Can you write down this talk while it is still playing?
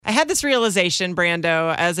had this realization,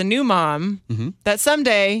 Brando, as a new mom, that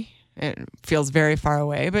someday, it feels very far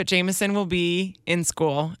away, but Jameson will be in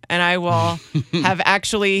school and I will have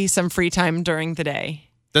actually some free time during the day.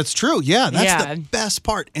 That's true. Yeah, that's the best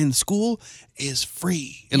part. And school is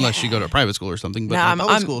free, unless you go to a private school or something. But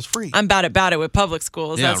public school is free. I'm about it with public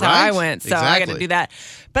schools. Yeah, that's right? how I went. So Exactly. I got to do that.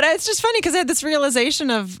 But it's just funny because I had this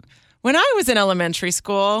realization of when I was in elementary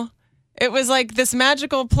school, it was like this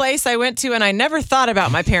magical place I went to, and I never thought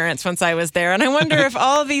about my parents once I was there. And I wonder if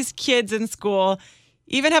all these kids in school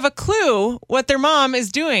even have a clue what their mom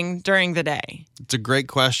is doing during the day. It's a great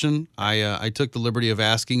question. I took the liberty of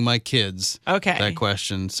asking my kids that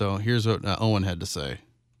question. So here's what Owen had to say.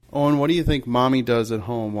 Owen, what do you think Mommy does at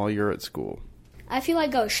home while you're at school? I feel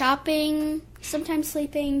like go shopping, sometimes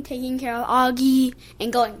sleeping, taking care of Augie,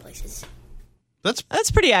 and going places. That's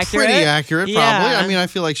pretty accurate. Pretty accurate, probably. Yeah. I mean, I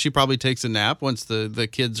feel like she probably takes a nap once the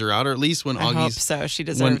kids are out, or at least when I hope so. She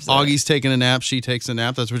deserves it. Augie's taking a nap, she takes a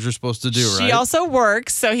nap. That's what you're supposed to do, right? She also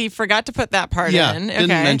works, so he forgot to put that part in. Didn't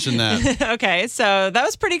mention that. Okay, so that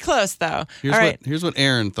was pretty close, though. Here's what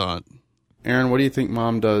Aaron thought. Aaron, what do you think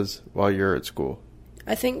Mom does while you're at school?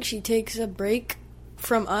 I think she takes a break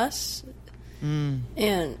from us,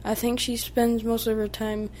 and I think she spends most of her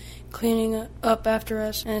time cleaning up after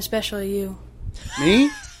us, and especially you. Me?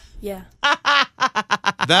 Yeah.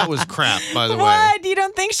 That was crap, by the way. What? You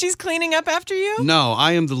don't think she's cleaning up after you? No,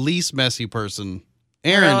 I am the least messy person.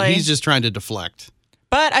 Aaron, Really? he's just trying to deflect.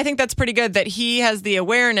 But I think that's pretty good that he has the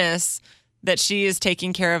awareness that she is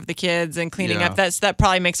taking care of the kids and cleaning up. That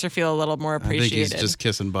probably makes her feel a little more appreciated. I think he's just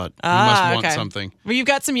kissing butt. He must want something. Well, you've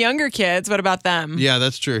got some younger kids. What about them? Yeah,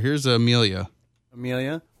 that's true. Here's Amelia.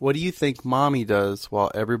 Amelia, what do you think Mommy does while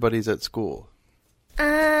everybody's at school?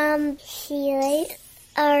 She lays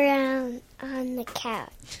around on the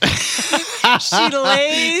couch. She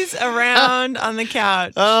lays around on the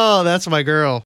couch. Oh, that's my girl.